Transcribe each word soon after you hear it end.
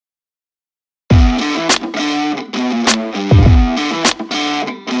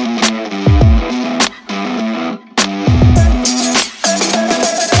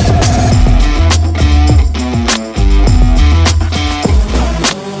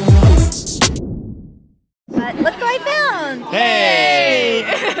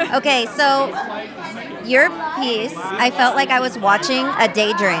Okay, so your piece, I felt like I was watching a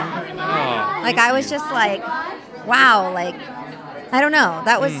daydream. Like I was just like, wow, like I don't know.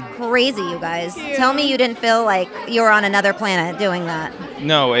 That was crazy, you guys. Tell me you didn't feel like you were on another planet doing that.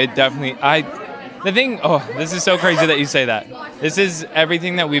 No, it definitely. The thing. Oh, this is so crazy that you say that. This is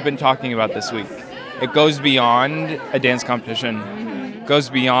everything that we've been talking about this week. It goes beyond a dance competition. It goes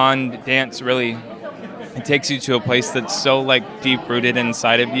beyond dance. Really, it takes you to a place that's so like deep rooted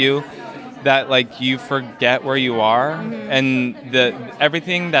inside of you that like you forget where you are, and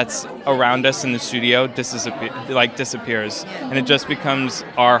everything that's around us in the studio disappears, and it just becomes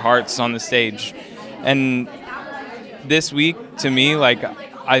our hearts on the stage. And this week, to me, like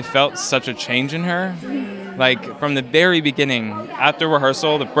I felt such a change in her. Like from the very beginning, after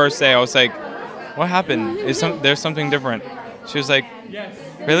rehearsal, the first day, I was like, "What happened? There's something different." She was like,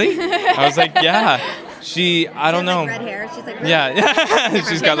 "Really?" I was like, "Yeah." I don't know. Like red hair. She's like, yeah.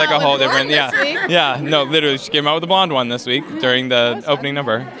 She's got like a whole different, no, literally, she came out with a blonde one this week during the opening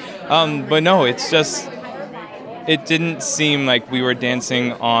number. But no, it's just, it didn't seem like we were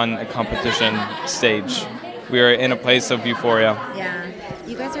dancing on a competition stage. We were in a place of euphoria. Yeah.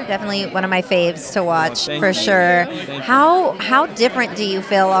 You guys are definitely one of my faves to watch, for sure. How different do you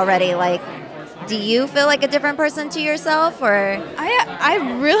feel already? Like, do you feel like a different person to yourself, or? I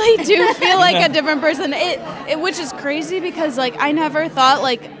really do feel like a different person. Which is crazy because like I never thought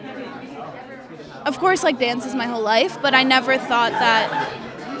like, of course like dance is my whole life, but I never thought that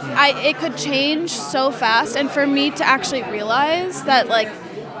it could change so fast. And for me to actually realize that like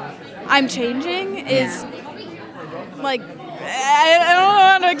I'm changing is like. I don't know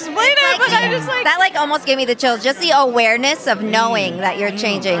how to explain it, but I just like... That like almost gave me the chills. Just the awareness of knowing that you're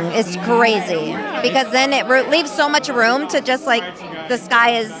changing is crazy. Because then it leaves so much room to just like, the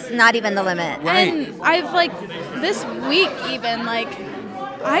sky is not even the limit. Right. And I've like, this week even, like,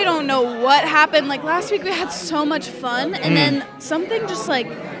 I don't know what happened. Like last week we had so much fun, and then something just like,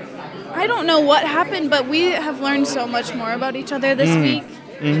 I don't know what happened, but we have learned so much more about each other this week.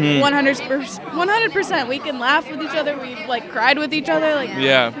 100%. We can laugh with each other. We've like cried with each other. Like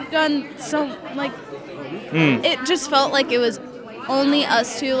we've done so like. It just felt like it was only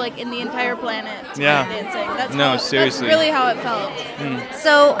us two, like in the entire planet. Dancing. Seriously. That's really how it felt.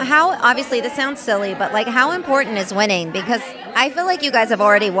 So how, obviously this sounds silly, but like how important is winning? Because I feel like you guys have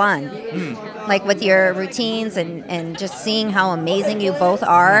already won. Like with your routines and just seeing how amazing you both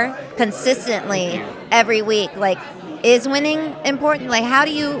are consistently every week. Like, is winning important? Like,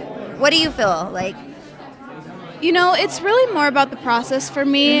 what do you feel like? You know, it's really more about the process for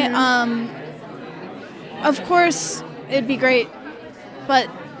me. Of course, it'd be great, but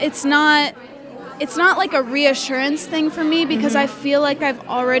it's not like a reassurance thing for me because I feel like I've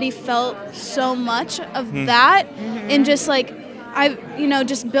already felt so much of that, and just like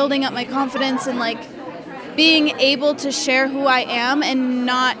just building up my confidence and like being able to share who I am and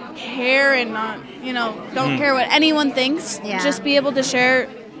not care and not, don't care what anyone thinks. Just be able to share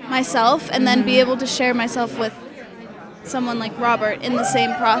myself and then be able to share myself with someone like Robert in the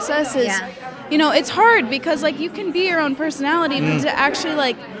same process is, it's hard because like you can be your own personality, but to actually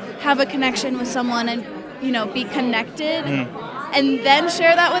like have a connection with someone and, be connected and then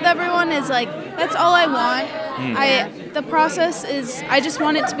share that with everyone is like, that's all I want. The process is, I just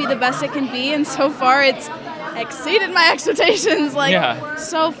want it to be the best it can be, and so far it's exceeded my expectations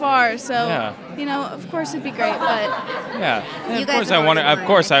so far. So of course it'd be great, but of course I want it. Of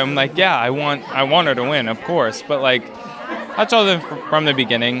course I'm like, I want her to win, of course. But like I told them from the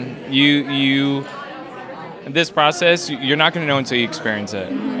beginning, you this process you're not going to know until you experience it.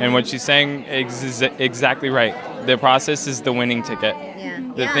 And what she's saying is exactly right. The process is the winning ticket.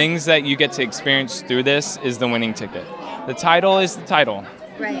 The things that you get to experience through this is the winning ticket. The title is the title.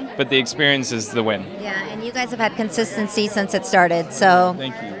 Right. But the experience is the win. Yeah, and you guys have had consistency since it started, so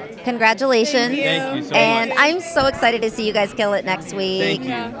thank you. Congratulations. Thank you so and much. I'm so excited to see you guys kill it next week.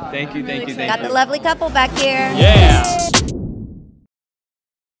 Thank you. Got the lovely couple back here. Yeah.